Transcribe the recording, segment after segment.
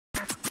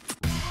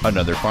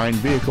Another fine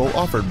vehicle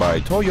offered by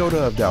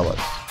Toyota of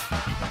Dallas.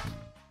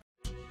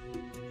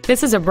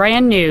 This is a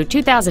brand new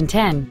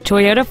 2010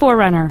 Toyota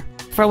 4Runner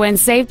for when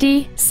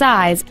safety,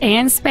 size,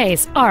 and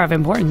space are of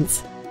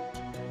importance.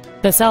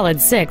 The solid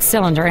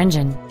 6-cylinder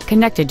engine,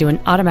 connected to an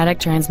automatic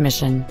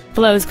transmission,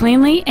 flows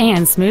cleanly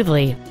and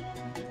smoothly.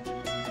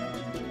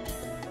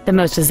 The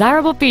most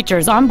desirable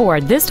features on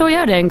board this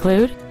Toyota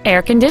include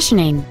air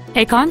conditioning,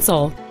 a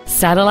console,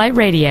 satellite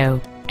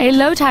radio, a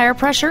low tire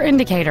pressure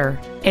indicator,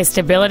 a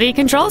stability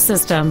control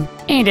system,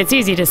 and it's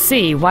easy to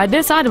see why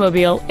this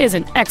automobile is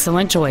an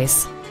excellent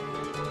choice.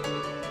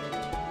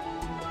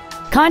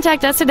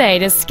 Contact us today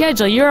to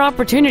schedule your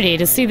opportunity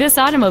to see this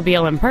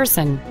automobile in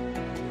person.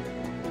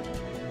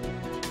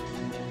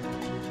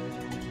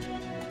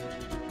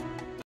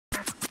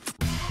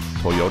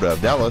 Toyota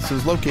of Dallas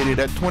is located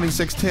at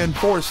 2610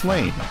 Forest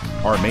Lane.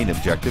 Our main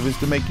objective is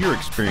to make your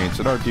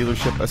experience at our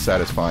dealership a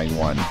satisfying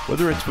one,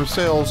 whether it's for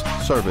sales,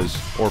 service,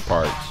 or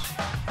parts.